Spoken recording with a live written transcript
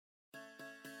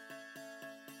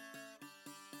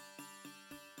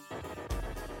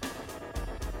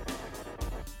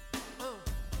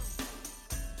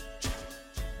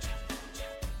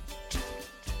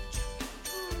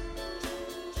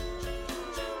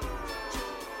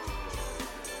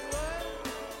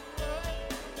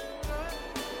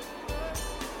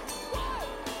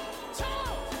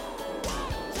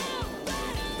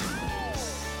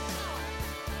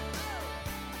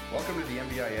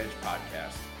MBI Edge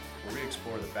podcast, where we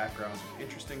explore the backgrounds of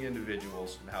interesting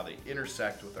individuals and how they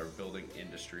intersect with our building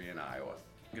industry in Iowa.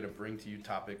 I'm going to bring to you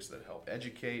topics that help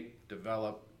educate,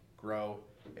 develop, grow,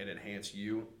 and enhance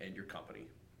you and your company.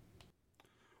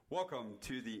 Welcome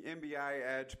to the MBI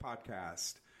Edge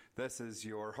podcast. This is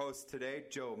your host today,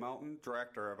 Joe Melton,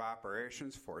 Director of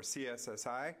Operations for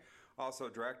CSSI, also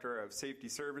Director of Safety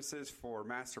Services for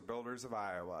Master Builders of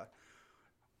Iowa.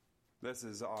 This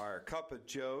is our Cup of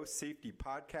Joe Safety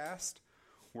podcast.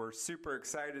 We're super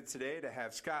excited today to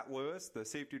have Scott Lewis, the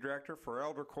Safety Director for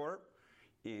Elder Corp,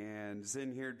 and is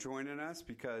in here joining us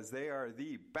because they are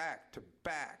the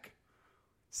back-to-back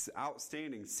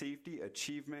Outstanding Safety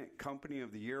Achievement Company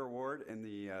of the Year Award in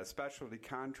the Specialty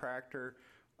Contractor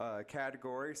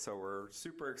category. So we're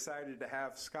super excited to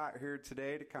have Scott here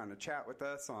today to kind of chat with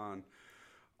us on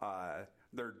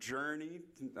their journey,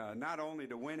 not only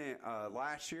to win it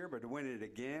last year, but to win it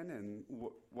again and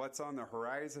what's on the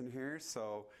horizon here.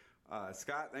 So,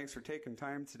 Scott, thanks for taking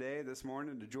time today, this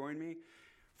morning, to join me.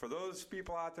 For those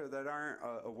people out there that aren't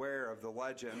aware of the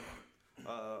legend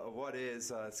of what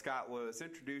is Scott Lewis,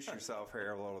 introduce yourself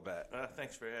here a little bit.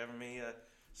 Thanks for having me.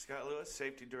 Scott Lewis,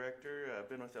 Safety Director. I've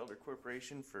been with Elder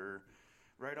Corporation for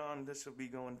this will be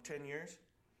going 10 years.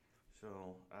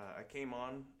 So I came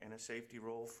on in a safety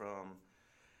role from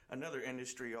another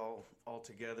industry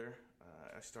altogether.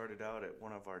 I started out at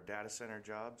one of our data center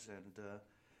jobs,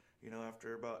 and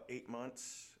after about 8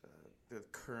 months, the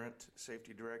current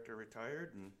safety director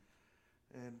retired,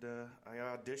 and I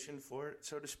auditioned for it,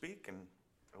 so to speak, and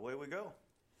away we go.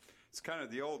 It's kind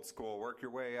of the old school, work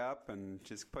your way up and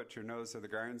just put your nose to the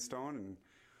grindstone,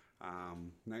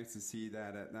 and nice to see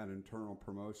that internal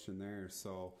promotion there.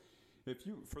 So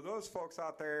for those folks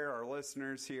out there, our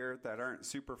listeners here that aren't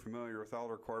super familiar with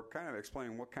Elder Corp, kind of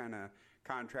explain what kind of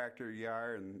contractor you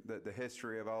are and the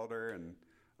history of Elder, and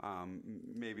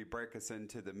maybe break us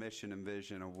into the mission and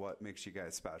vision of what makes you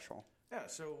guys special. Yeah,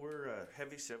 so we're a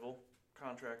heavy civil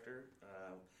contractor,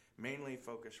 mainly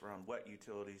focused around wet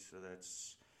utilities, so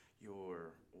that's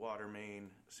your water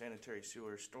main, sanitary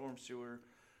sewer, storm sewer.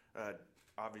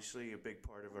 Obviously, a big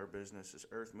part of our business is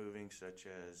earth moving, such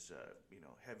as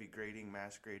heavy grading,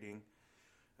 mass grading,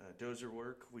 dozer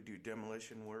work. We do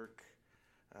demolition work.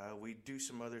 We do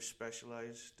some other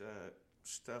specialized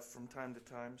stuff from time to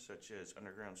time, such as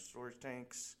underground storage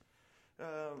tanks.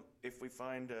 If we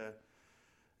find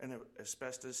an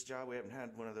asbestos job, we haven't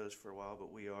had one of those for a while,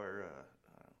 but we are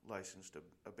licensed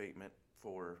abatement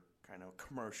for kind of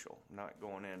commercial, not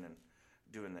going in and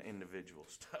doing the individual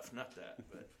stuff, not that,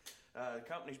 but the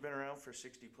company's been around for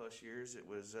 60 plus years. It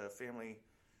is a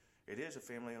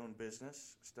family-owned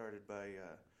business started by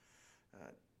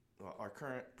our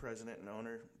current president and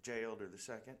owner, J. Elder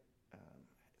II. It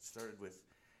started with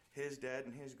his dad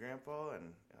and his grandpa,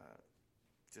 and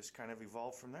just kind of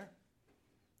evolved from there.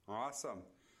 Awesome.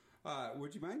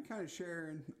 Would you mind kind of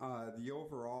sharing the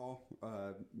overall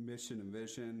mission and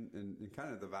vision and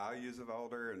kind of the values of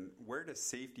Elder, and where does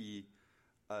safety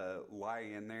lie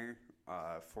in there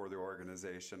for the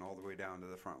organization all the way down to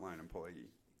the frontline employee?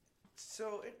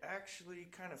 So it actually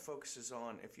kind of focuses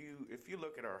on, if you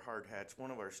look at our hard hats, one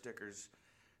of our stickers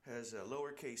has a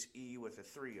lowercase e with a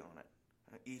 3 on it,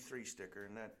 an E3 sticker,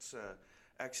 and that's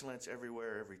excellence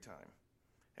everywhere, every time.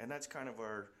 And that's kind of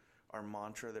our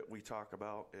mantra that we talk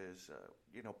about is,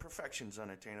 perfection's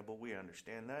unattainable. We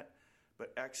understand that,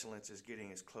 but excellence is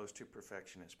getting as close to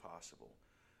perfection as possible.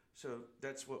 So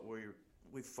that's what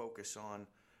we focus on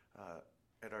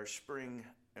at our spring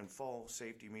and fall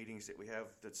safety meetings that we have.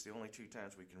 That's the only 2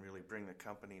 times we can really bring the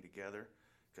company together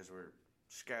because we're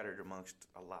scattered amongst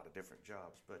a lot of different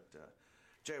jobs. But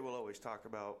Jay will always talk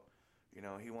about,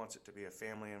 he wants it to be a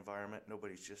family environment.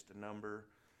 Nobody's just a number.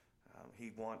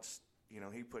 He wants,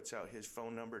 he puts out his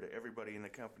phone number to everybody in the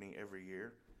company every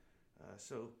year.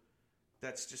 So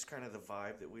that's just kind of the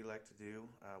vibe that we like to do.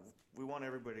 We want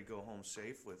everybody to go home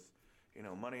safe with,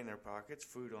 money in their pockets,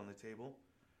 food on the table,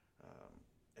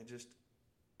 and just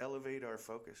elevate our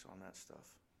focus on that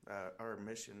stuff. Our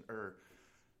mission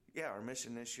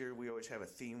this year, we always have a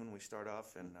theme when we start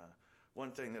off. And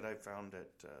one thing that I found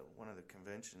at one of the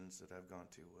conventions that I've gone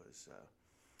to was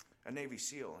a Navy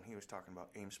SEAL, and he was talking about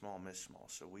aim small, miss small.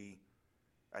 So we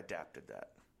adapted that.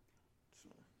 So.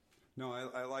 No,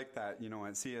 I like that. At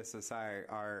CSSI,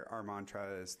 our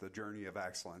mantra is the journey of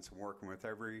excellence, and working with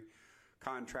every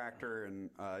contractor and,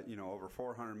 over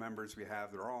 400 members we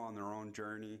have. They're all on their own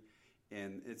journey,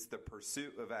 and it's the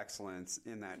pursuit of excellence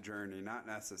in that journey, not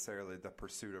necessarily the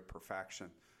pursuit of perfection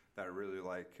that I really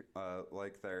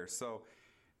like there. So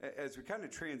as we kind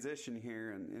of transition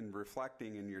here and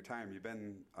reflecting in your time, you've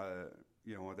been,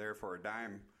 there for a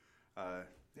dime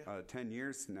 10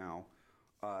 years now.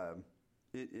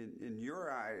 In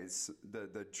your eyes,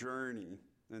 the journey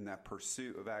and that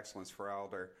pursuit of excellence for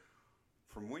Elder,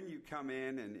 from when you come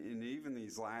in and even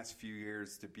these last few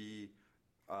years to be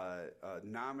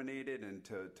nominated and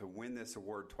to win this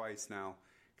award twice now,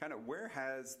 kind of where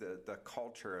has the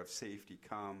culture of safety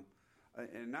come?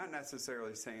 And not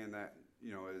necessarily saying that,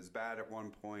 it was bad at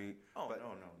one point. Oh, but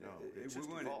no.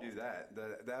 We wouldn't do that.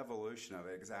 The evolution of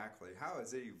it, exactly. How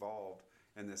has it evolved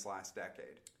in this last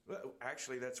decade? Well,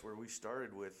 actually, that's where we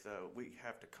started with. We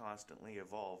have to constantly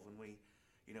evolve. When we,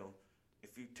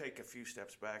 if you take a few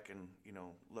steps back and,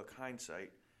 look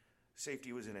hindsight,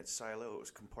 safety was in its silo. It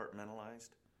was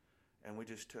compartmentalized. And we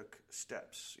just took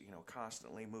steps,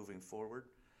 constantly moving forward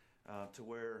to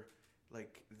where,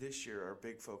 like this year, our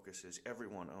big focus is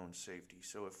everyone owns safety.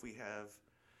 So if we have,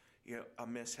 a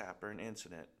mishap or an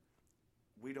incident,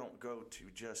 we don't go to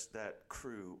just that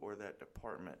crew or that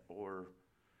department or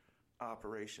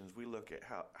operations. We look at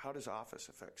how does office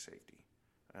affect safety.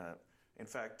 In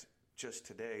fact, just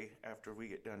today, after we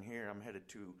get done here,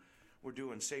 we're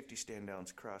doing safety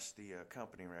stand-downs across the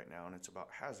company right now, and it's about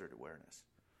hazard awareness.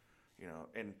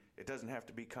 And it doesn't have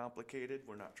to be complicated.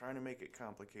 We're not trying to make it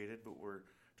complicated, but we're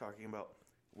talking about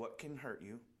what can hurt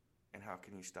you and how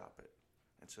can you stop it.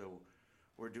 And so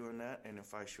we're doing that, and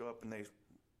if I show up and they,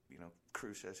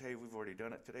 crew says, hey, we've already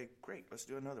done it today, great, let's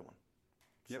do another one.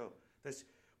 Yep. So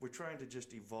we're trying to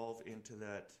just evolve into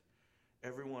that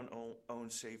everyone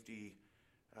owns safety.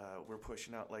 We're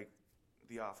pushing out, like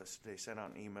the office, they sent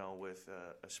out an email with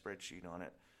a spreadsheet on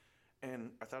it.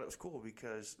 And I thought it was cool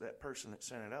because that person that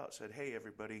sent it out said, hey,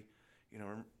 everybody,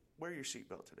 wear your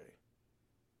seatbelt today.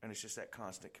 And it's just that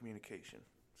constant communication.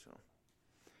 So,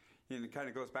 and it kind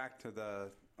of goes back to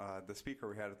the speaker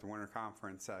we had at the winter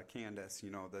conference, Candace.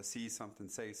 The see something,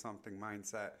 say something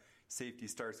mindset. Safety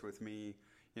starts with me.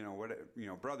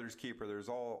 Brother's keeper. There's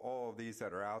all of these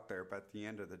that are out there. But at the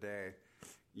end of the day,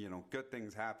 good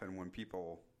things happen when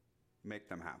people make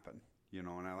them happen.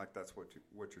 And I like that's what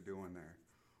you're doing there.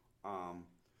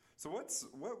 So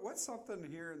what's something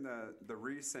here in the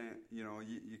recent,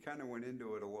 you kind of went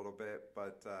into it a little bit,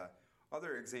 but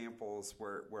other examples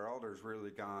where Elder's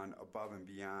really gone above and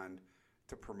beyond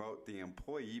to promote the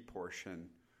employee portion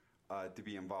to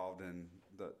be involved in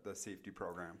the safety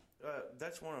program?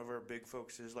 That's one of our big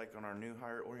focuses, like on our new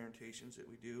hire orientations that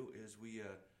we do, is we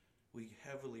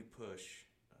heavily push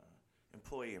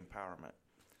employee empowerment.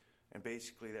 And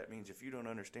basically that means if you don't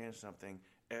understand something,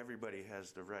 everybody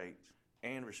has the right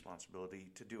and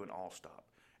responsibility to do an all-stop.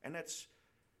 And that's,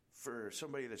 for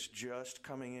somebody that's just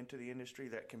coming into the industry,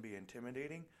 that can be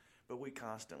intimidating, but we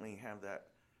constantly have that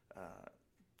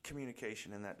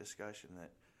communication and that discussion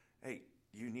that, hey,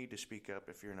 you need to speak up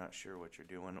if you're not sure what you're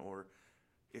doing, or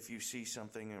if you see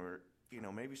something, or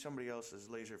maybe somebody else is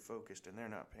laser focused and they're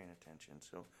not paying attention.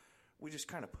 So we just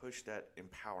kind of push that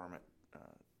empowerment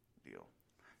deal.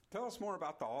 Tell us more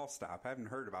about the all-stop. I haven't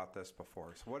heard about this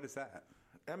before. So what is that?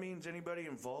 That means anybody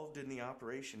involved in the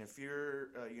operation. If you're,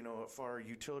 if our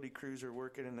utility crews are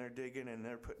working and they're digging and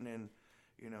they're putting in,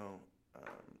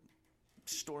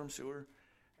 storm sewer,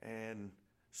 and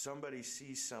somebody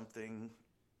sees something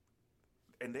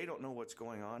and they don't know what's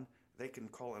going on, they can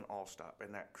call an all-stop,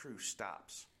 and that crew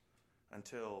stops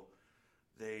until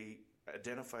they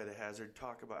identify the hazard,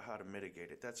 talk about how to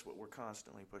mitigate it. That's what we're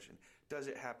constantly pushing. Does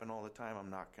it happen all the time? I'm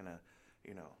not going to,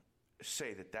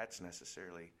 say that that's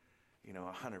necessarily,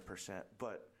 100%.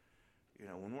 But,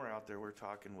 when we're out there, we're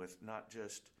talking with not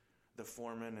just the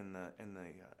foreman and the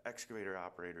excavator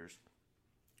operators.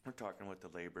 We're talking with the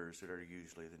laborers that are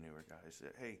usually the newer guys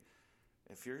that, hey,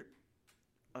 if you're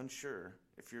unsure,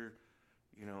 if you're,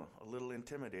 a little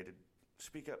intimidated,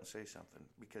 speak up and say something,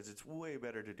 because it's way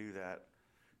better to do that.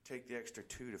 Take the extra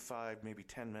 2 to 5, maybe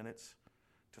 10 minutes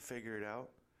to figure it out,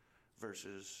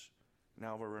 versus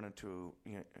now we're running to,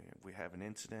 we have an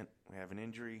incident, we have an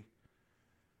injury,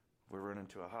 we're running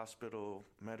to a hospital,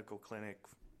 medical clinic.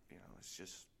 It's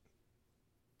just,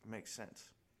 it makes sense.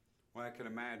 Well, I can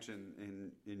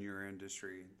imagine in your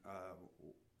industry,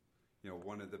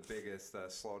 one of the biggest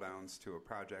slowdowns to a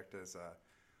project is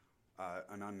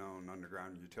an unknown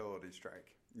underground utility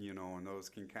strike. And those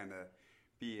can kind of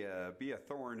be a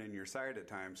thorn in your side at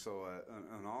times. So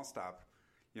an all-stop,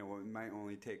 it might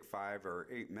only take 5 or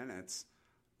 8 minutes.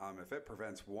 If it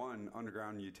prevents one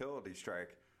underground utility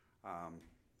strike,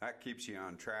 that keeps you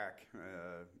on track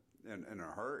in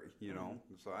a hurry,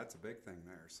 Mm-hmm. So that's a big thing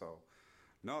there. So,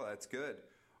 no, that's good.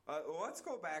 Let's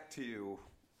go back to,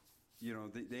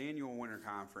 the annual winter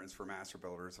conference for Master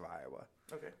Builders of Iowa.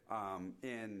 Okay.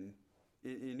 And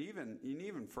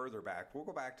even further back, we'll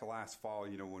go back to last fall,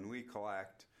 when we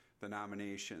collect the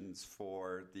nominations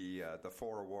for the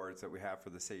 4 awards that we have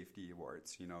for the safety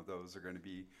awards. Those are going to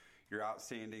be your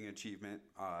Outstanding Achievement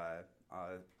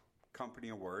Company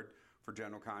Award for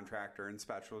General Contractor and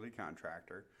Specialty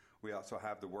Contractor. We also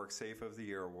have the Work Safe of the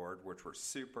Year Award, which we're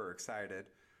super excited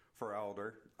for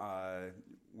Elder.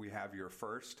 We have your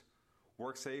first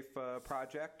Work Safe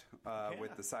project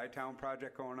with the Sidetown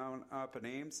project going on up in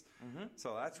Ames. Mm-hmm.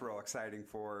 So that's real exciting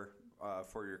for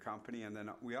your company. And then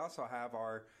we also have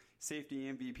our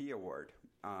Safety MVP Award.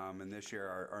 And this year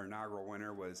our inaugural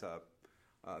winner was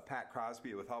Pat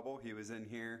Crosby with Hubble. He was in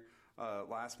here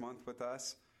last month with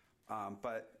us.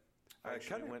 But I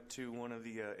actually went to one of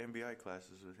the MBI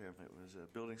classes with him. It was a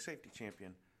building safety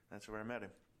champion. That's where I met him.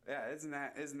 Yeah, isn't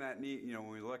that neat? When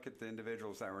we look at the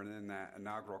individuals that were in that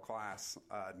inaugural class,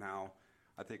 now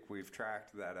I think we've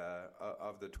tracked that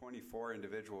of the 24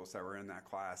 individuals that were in that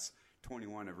class,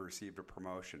 21 have received a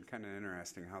promotion. Kind of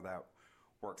interesting how that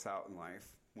works out in life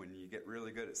when you get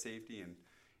really good at safety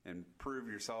and prove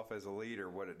yourself as a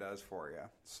leader, what it does for you.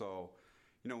 So,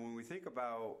 when we think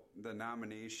about the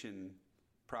nomination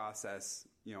process,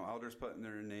 Elders putting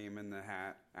their name in the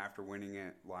hat after winning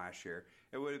it last year.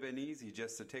 It would have been easy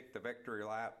just to take the victory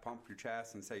lap, pump your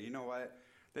chest, and say, you know what,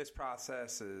 this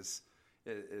process is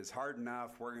hard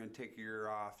enough. We're going to take a year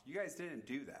off. You guys didn't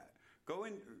do that.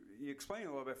 You explain a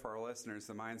little bit for our listeners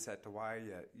the mindset to why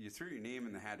you threw your name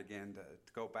in the hat again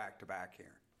to go back to back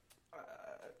here.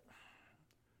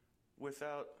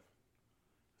 Without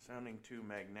sounding too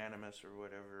magnanimous or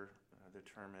whatever the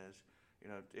term is,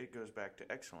 it goes back to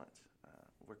excellence.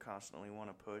 We constantly want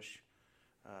to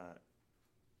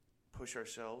push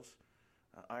ourselves.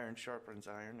 Iron sharpens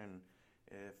iron, and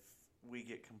if we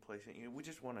get complacent, we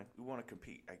just want to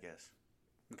compete, I guess.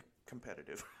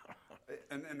 Competitive.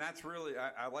 and that's really,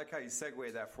 I like how you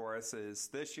segue that for us, is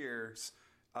this year's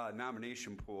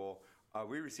nomination pool.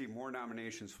 We received more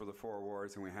nominations for the 4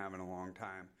 awards than we have in a long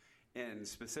time. And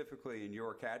specifically in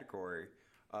your category,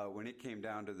 when it came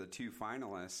down to the 2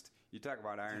 finalists, you talk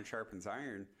about iron sharpens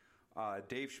iron.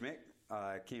 Dave Schmidt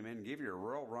came in and gave you a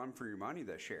real run for your money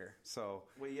this year. So,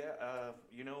 well, yeah,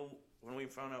 when we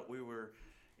found out we were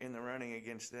in the running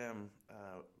against them,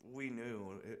 we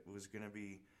knew it was going to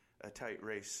be a tight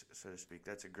race, so to speak.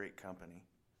 That's a great company.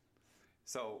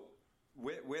 So,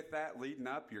 with that leading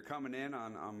up, you're coming in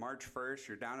on March 1st.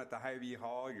 You're down at the Hy-Vee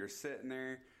Hall. You're sitting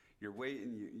there. You're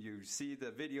waiting. You see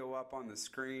the video up on the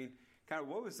screen. Kind of,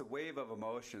 what was the wave of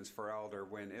emotions for Elder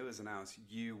when it was announced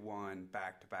you won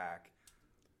back-to-back?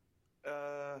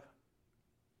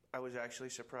 I was actually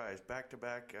surprised.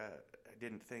 Back-to-back, I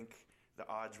didn't think the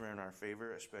odds were in our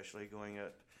favor, especially going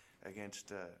up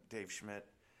against Dave Schmidt.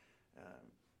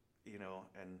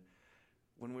 And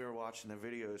when we were watching the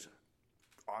videos,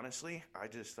 honestly, I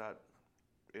just thought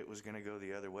it was going to go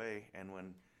the other way. And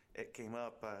when it came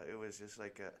up, it was just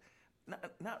like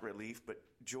not relief, but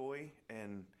joy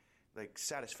and like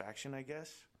satisfaction, I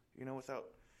guess. Without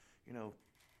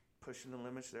pushing the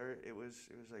limits there, it was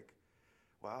like,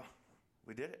 wow,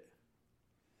 we did it.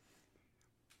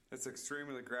 It's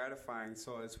extremely gratifying.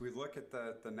 So as we look at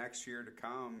the next year to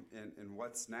come and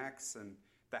what's next and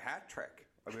the hat trick,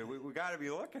 I mean, we got to be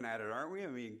looking at it, aren't we? I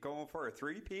mean, going for a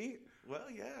three-peat?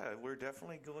 Well, yeah, we're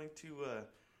definitely going to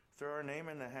throw our name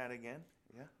in the hat again.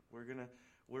 Yeah,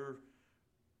 we're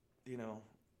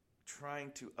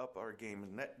trying to up our game,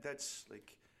 and that's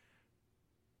like,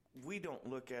 we don't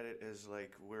look at it as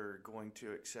like we're going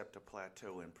to accept a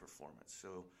plateau in performance.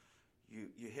 So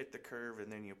you hit the curve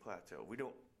and then you plateau. We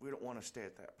don't want to stay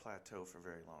at that plateau for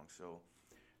very long. So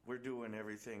we're doing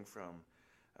everything from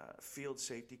field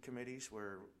safety committees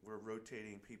where we're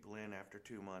rotating people in after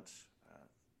 2 months.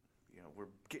 We're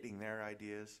getting their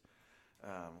ideas.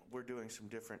 We're doing some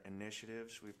different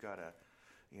initiatives. We've got a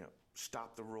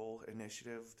stop the roll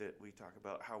initiative that we talk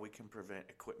about how we can prevent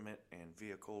equipment and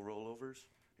vehicle rollovers.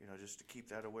 Just to keep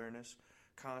that awareness.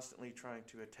 Constantly trying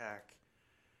to attack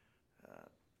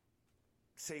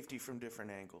safety from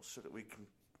different angles so that we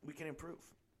can improve.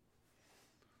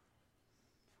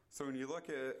 So when you look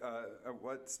at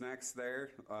what's next there,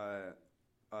 what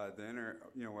I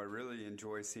really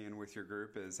enjoy seeing with your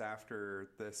group is after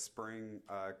this spring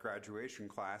graduation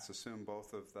class, assume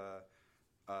both of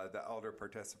the Elder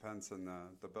participants and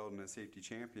the Building a Safety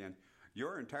Champion,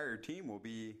 your entire team will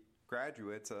be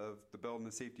graduates of the Building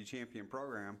a Safety Champion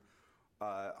program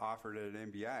offered at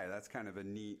MBI. That's kind of a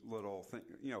neat little thing,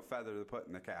 feather to put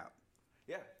in the cap.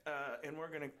 Yeah, and we're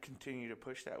going to continue to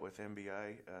push that with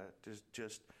MBI to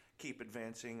just keep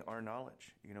advancing our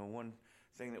knowledge. One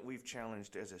thing that we've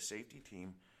challenged as a safety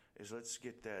team is let's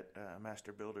get that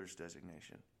Master Builders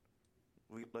designation.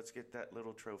 Let's get that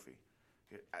little trophy.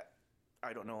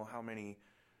 I don't know how many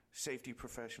safety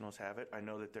professionals have it. I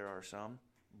know that there are some,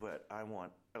 but I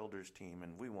want Elder's team,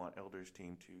 and we want Elder's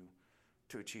team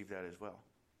to achieve that as well.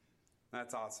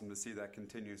 That's awesome to see that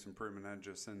continuous improvement, not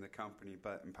just in the company,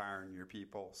 but empowering your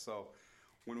people. So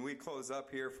when we close up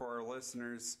here for our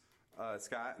listeners,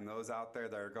 Scott, and those out there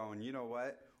that are going, you know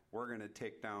what, we're going to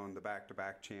take down the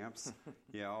back-to-back champs.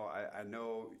 I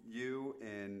know you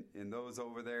and those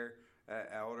over there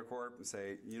at ElderCorp and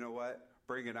say, you know what,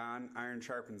 bring it on. Iron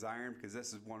sharpens iron, because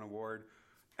this is one award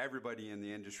everybody in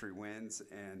the industry wins.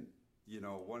 And,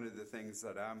 one of the things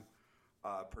that I'm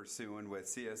pursuing with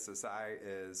CSSI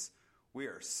is we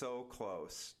are so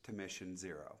close to mission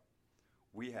zero.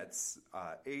 We had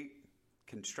 8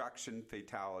 construction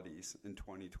fatalities in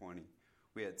 2020.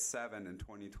 We had 7 in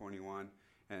 2021.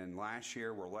 And last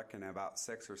year, we're looking at about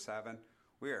 6 or 7.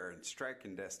 We are in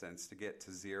striking distance to get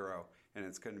to zero. And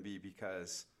it's going to be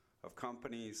because of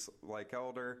companies like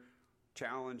Elder,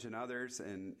 Challenge, and others,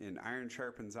 and iron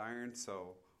sharpens iron.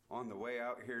 So on the way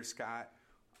out here, Scott,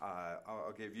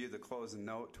 I'll give you the closing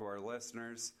note to our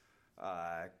listeners.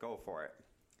 Go for it.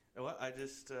 Well, I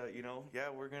just,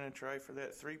 we're going to try for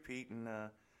that three-peat, and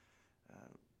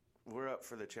we're up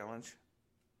for the challenge.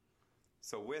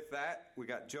 So with that, we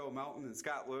got Joe Melton and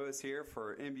Scott Lewis here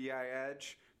for MBI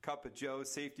Edge, Cup of Joe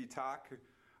Safety Talk.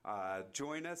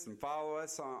 Join us and follow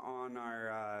us on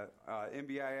our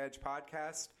MBI Edge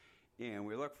podcast, and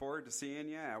we look forward to seeing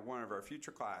you at one of our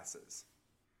future classes.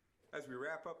 As we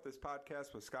wrap up this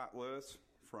podcast with Scott Lewis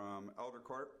from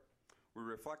ElderCorp, we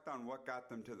reflect on what got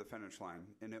them to the finish line,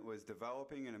 and it was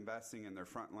developing and investing in their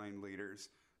frontline leaders,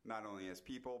 not only as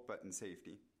people, but in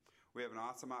safety. We have an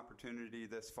awesome opportunity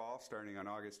this fall, starting on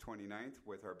August 29th,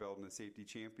 with our Building a Safety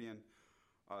Champion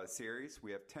series.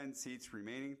 We have 10 seats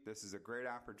remaining. This is a great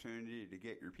opportunity to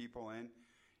get your people in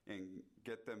and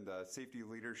get them the safety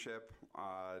leadership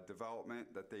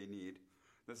development that they need.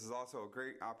 This is also a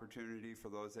great opportunity for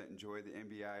those that enjoy the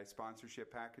MBI sponsorship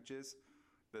packages.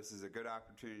 This is a good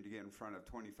opportunity to get in front of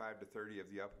 25 to 30 of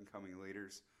the up-and-coming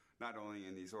leaders, not only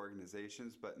in these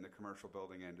organizations, but in the commercial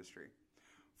building industry.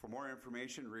 For more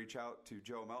information, reach out to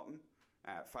Joe Melton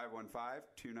at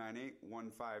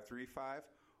 515-298-1535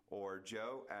 or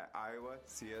Joe at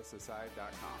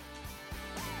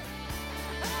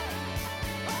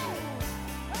iowacssi.com.